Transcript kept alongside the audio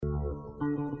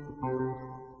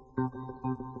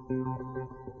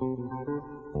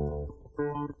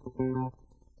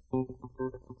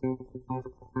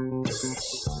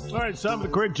All right, it's time for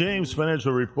the Craig James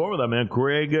Financial Report with our man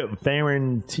Craig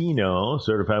Ferrantino,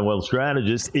 Certified Wealth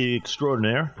Strategist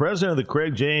Extraordinaire, President of the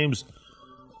Craig James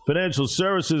Financial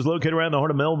Services, located around the heart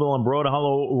of Melville on Broad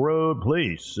Hollow Road.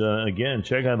 Please, again,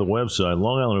 check out the website,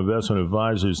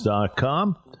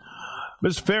 LongIslandInvestmentAdvisors.com.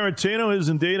 Mr. Ferrantino is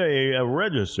indeed a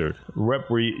registered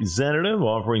representative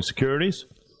offering securities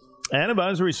and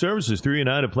advisory services through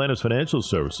United Planners Financial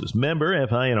Services. Member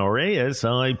FINRA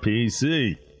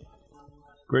SIPC.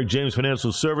 Craig James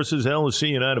Financial Services, LLC,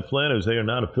 United Planners, they are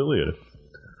not affiliated.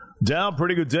 Dow,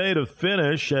 pretty good day to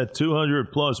finish at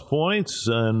 200-plus points,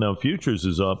 and futures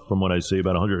is up, from what I see,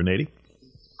 about 180.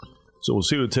 So we'll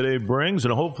see what today brings,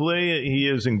 and hopefully he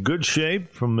is in good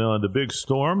shape from the big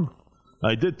storm.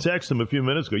 I did text him a few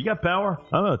minutes ago. You got power?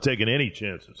 I'm not taking any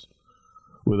chances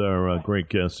with our great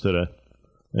guest today.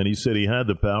 And he said he had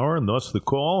the power, and thus the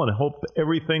call, and I hope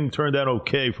everything turned out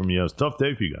okay from you. It's a tough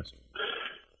day for you guys.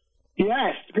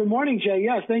 Yes. Good morning, Jay.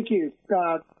 Yes, thank you.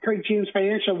 Craig James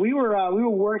Financial. We were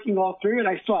working all through it.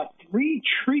 I saw 3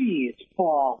 trees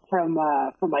fall from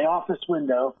my office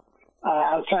window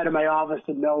outside of my office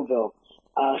in Melville.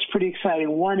 It's pretty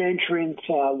exciting. One entrance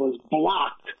was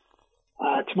blocked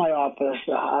to my office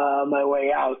on my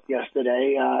way out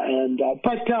yesterday,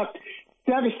 but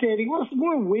devastating. Well, some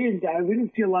more wind. We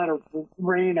didn't see a lot of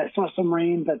rain. I saw some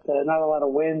rain, but not a lot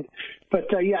of wind. But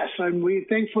yes, and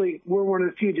thankfully we're one of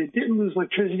the few that didn't lose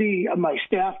electricity. My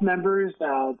staff members,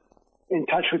 in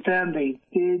touch with them, they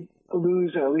did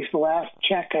lose, at least the last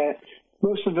check.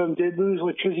 Most of them did lose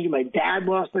electricity. My dad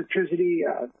lost electricity.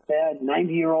 Dad,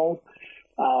 90-year-old,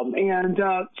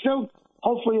 so.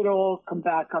 Hopefully it'll come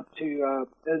back up to,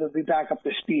 it'll be back up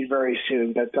to speed very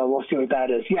soon, but we'll see what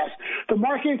that is. Yes, the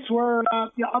markets were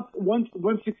up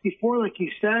 164, like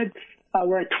you said.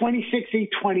 We're at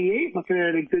 26,828, looking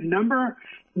at a good number.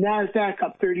 NASDAQ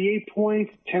up 38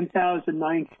 points,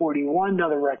 10,941,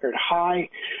 another record high.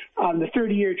 The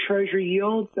 30-year Treasury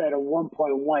yield at a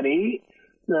 1.18.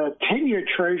 The 10-year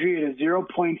Treasury at a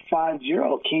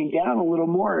 0.50 came down a little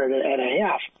more at a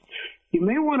half. You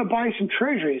may want to buy some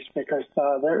treasuries because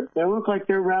they look like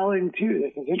they're rallying too.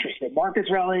 This is interesting.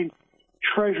 Markets rallying,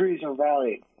 treasuries are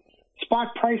rallying.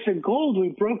 Spot price of gold, we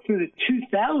broke through the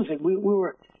 2,000. We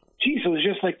were, it was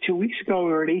just like 2 weeks ago.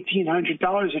 We were at $1,800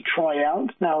 a troy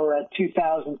ounce. Now we're at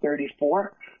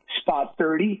 $2,034, spot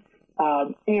 30.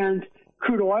 And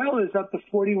crude oil is up to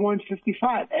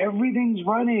 $41.55. Everything's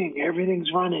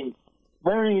running.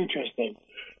 Very interesting.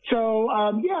 So,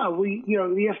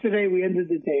 yesterday we ended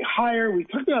the day higher. We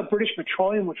talked about British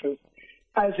Petroleum, which was,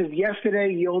 as of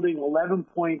yesterday, yielding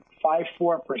 11.54%.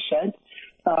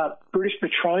 British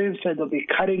Petroleum said they'll be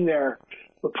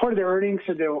reported their earnings,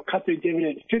 said they will cut their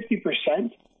dividend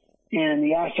 50%, and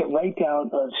the asset write-down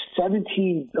of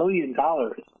 $17 billion.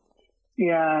 But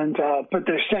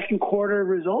their second quarter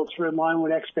results were in line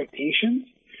with expectations.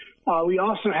 We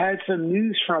also had some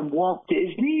news from Walt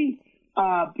Disney.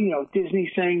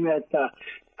 Disney saying that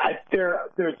their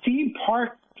theme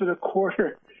park for the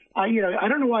quarter, I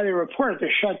don't know why they report it.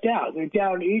 They're shut down. They're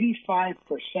down 85%.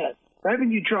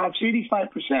 Revenue drops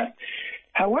 85%.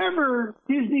 However,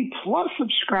 Disney Plus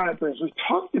subscribers, we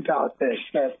talked about this,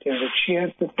 that there's a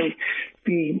chance that they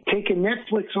be taking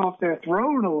Netflix off their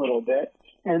throne a little bit,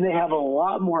 and they have a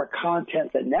lot more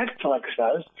content than Netflix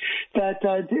does, that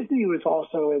Disney was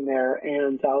also in there,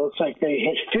 and looks like they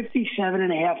hit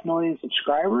 57.5 million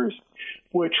subscribers,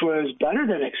 which was better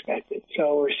than expected.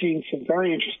 So we're seeing some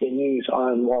very interesting news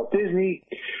on Walt Disney.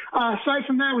 Aside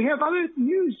from that, we have other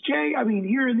news, Jay. I mean,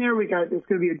 here and there, it's going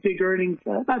to be a big earnings,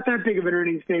 not that big of an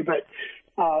earnings day, but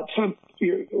a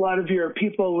lot of your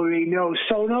people may know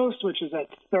Sonos, which is a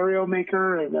stereo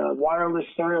maker and wireless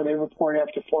stereo. They report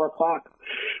after 4 o'clock.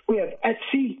 We have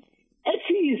Etsy.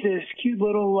 Etsy is this cute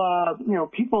little, a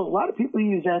lot of people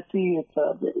use Etsy. It's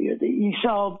you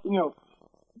sell,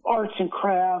 arts and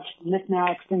crafts,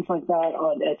 knickknacks, things like that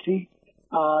on Etsy.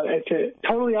 It's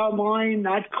totally online,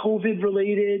 not COVID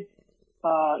related.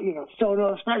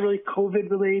 Sonos, not really COVID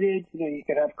related. You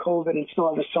could have COVID and still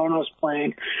have a Sonos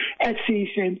playing. Etsy,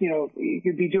 you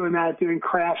could be doing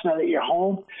crafts now that you're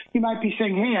home. You might be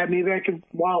saying, hey, maybe I could,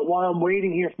 while I'm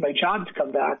waiting here for my job to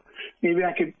come back, maybe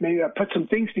I put some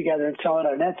things together and sell it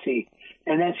on Etsy.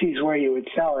 And Etsy is where you would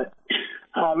sell it.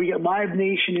 We get Live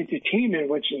Nation Entertainment,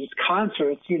 which is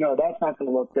concerts. That's not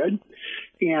going to look good.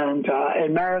 And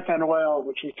Marathon Oil,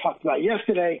 which we talked about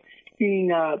yesterday,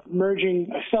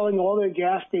 selling all their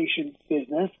gas station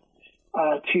business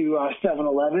to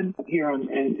 7-Eleven here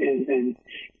in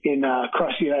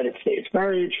across the United States.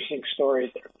 Very interesting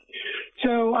stories there.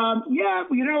 So,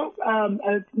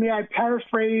 may I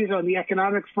paraphrase on the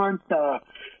economic front?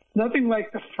 nothing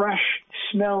like the fresh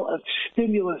smell of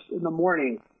stimulus in the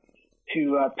morning,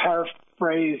 to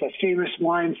paraphrase a famous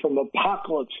line from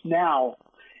Apocalypse Now.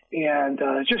 And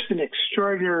just an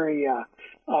extraordinary,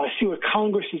 see what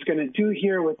Congress is going to do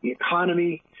here with the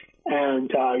economy.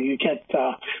 And you get,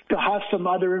 they'll have some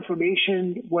other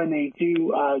information when they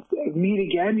do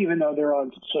meet again, even though they're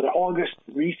on sort of August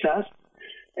recess.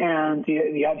 And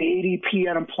you have the ADP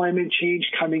unemployment change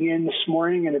coming in this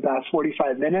morning in about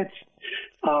 45 minutes.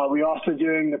 We're also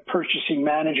doing the Purchasing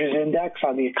Managers Index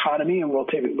on the economy, and we're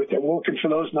looking for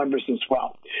those numbers as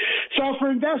well. So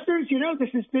for investors, this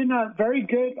has been a very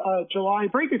good July,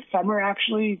 very good summer,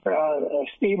 actually,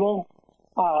 stable.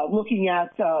 Looking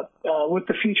at what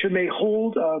the future may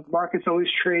hold, market's always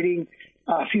trading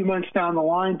a few months down the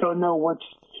line. Don't know what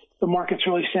the market's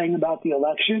really saying about the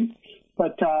election.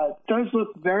 But does look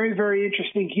very, very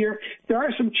interesting here. There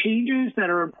are some changes that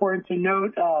are important to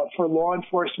note for law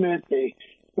enforcement. The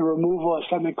removal of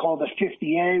something called the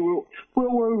 50A.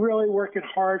 We're really working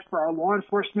hard for our law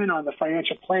enforcement on the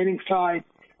financial planning side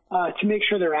to make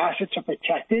sure their assets are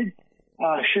protected.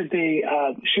 Should they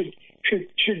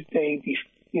be,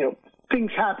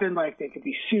 things happen like they could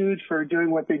be sued for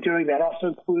doing what they're doing. That also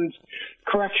includes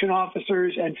correction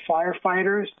officers and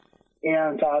firefighters.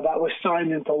 And that was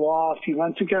signed into law a few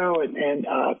months ago, and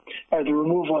the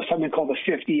removal of something called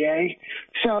the 50A.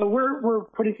 So we're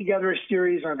putting together a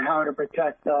series on how to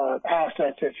protect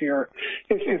assets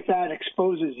if that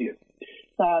exposes you.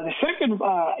 The second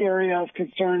area of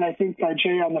concern, I think,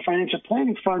 Jay, on the financial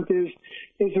planning front is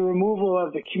the removal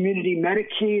of the community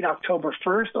Medicaid October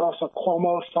 1st. Also,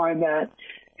 Cuomo signed that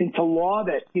into law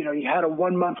that you had a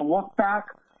 1 month look back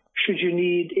should you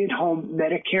need in-home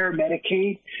Medicare,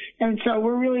 Medicaid. And so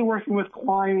we're really working with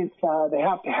clients. They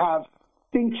have to have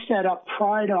things set up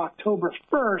prior to October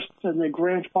 1st, and they're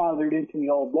grandfathered into the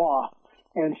old law.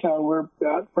 And so we're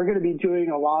going to be doing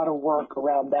a lot of work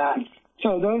around that.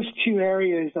 So those two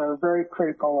areas are very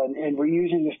critical, and we're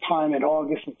using this time in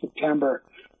August and September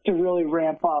to really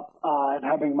ramp up and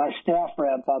having my staff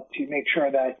ramp up to make sure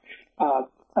that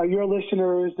your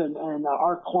listeners and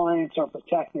our clients are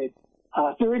protected.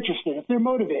 If they're interested, if they're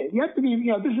motivated, you have to be.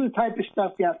 This is the type of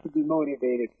stuff you have to be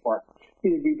motivated for. You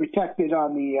need to be protected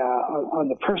on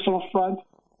the personal front,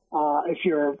 if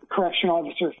you're a correction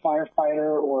officer,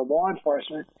 firefighter, or law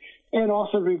enforcement, and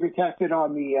also be protected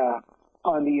on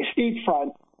the estate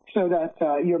front, so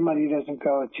that your money doesn't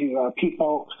go to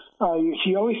people.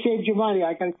 She always saves you money.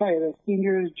 I got to tell you, the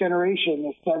senior generation,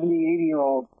 the 70,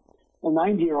 80-year-old, the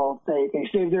 90-year-old, they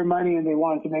save their money, and they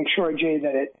wanted to make sure, Jay,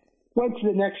 that it went to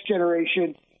the next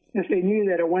generation. If they knew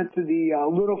that it went to the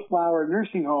Little Flower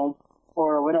nursing home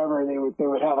or whatever, they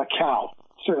would have a cow,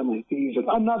 certainly, to use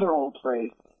another old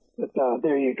phrase. But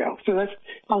there you go. So that's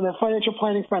on the financial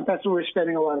planning front. That's what we're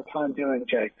spending a lot of time doing,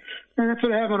 Jay. And that's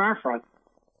what I have on our front.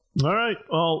 All right.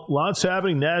 Well, lots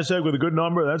happening. NASDAQ with a good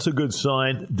number. That's a good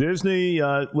sign. Disney,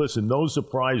 listen, no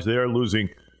surprise there, losing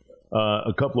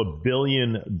a couple of $1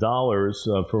 billion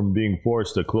from being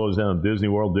forced to close down Disney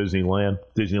World,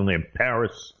 Disneyland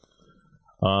Paris,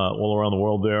 all around the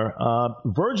world there.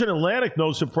 Virgin Atlantic,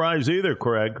 no surprise either,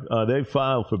 Craig. They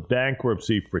filed for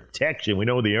bankruptcy protection. We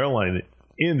know the airline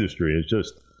industry is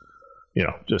just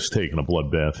taking a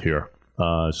bloodbath here.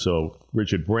 So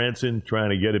Richard Branson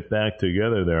trying to get it back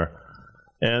together there.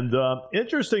 And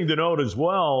interesting to note as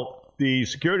well, the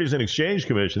Securities and Exchange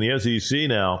Commission, the SEC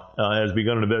now, has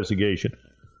begun an investigation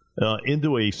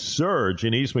into a surge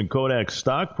in Eastman Kodak's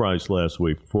stock price last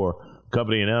week before the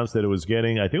company announced that it was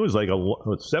getting, I think it was like a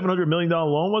 $700 million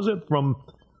loan, was it, from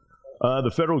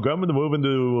the federal government to move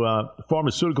into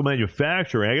pharmaceutical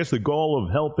manufacturing. I guess the goal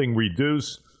of helping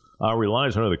reduce our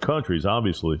reliance on other countries,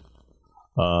 obviously,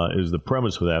 is the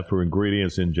premise for that, for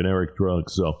ingredients in generic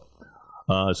drugs. So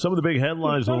some of the big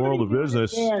headlines in the world of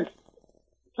business.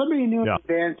 Somebody knew in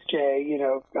advance, Jay,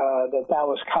 that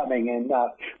was coming. And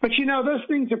but, those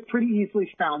things are pretty easily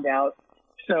found out.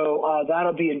 So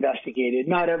that'll be investigated.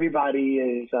 Not everybody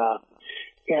is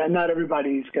not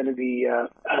everybody's going to be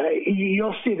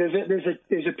you'll see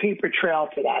there's a paper trail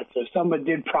to that. So someone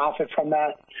did profit from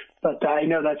that. But I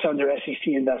know that's under SEC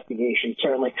investigation,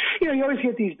 certainly. You always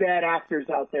get these bad actors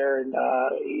out there, and,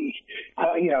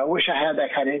 I wish I had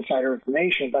that kind of insider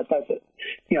information, but that's it.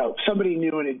 Somebody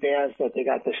knew in advance that they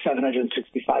got this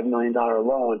 $765 million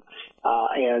loan,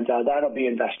 and that'll be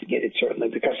investigated, certainly,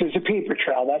 because there's a paper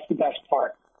trail. That's the best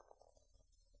part.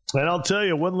 And I'll tell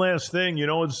you one last thing.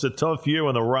 It's a tough year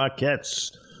when the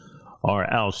Rockettes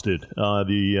are ousted.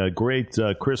 The great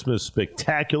Christmas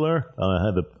Spectacular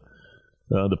had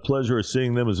the pleasure of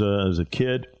seeing them as a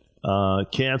kid.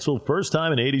 Canceled. First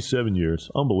time in 87 years.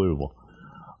 Unbelievable.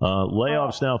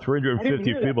 Layoffs now,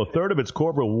 350 people. A third of its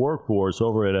corporate workforce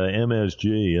over at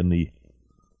MSG. And the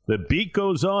beat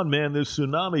goes on, man. This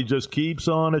tsunami just keeps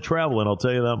on traveling, I'll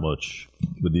tell you that much,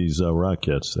 with these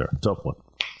Rockets there. Tough one.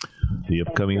 The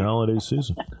upcoming holiday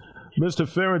season. Mr.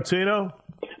 Ferrantino,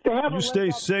 you stay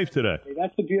safe today.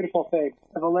 That's the beautiful thing.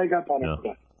 Have a leg up on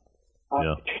it.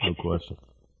 Yeah, no question.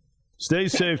 Stay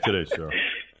safe today, sir.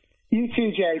 You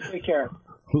too, Jay. Take care.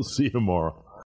 We'll see you tomorrow.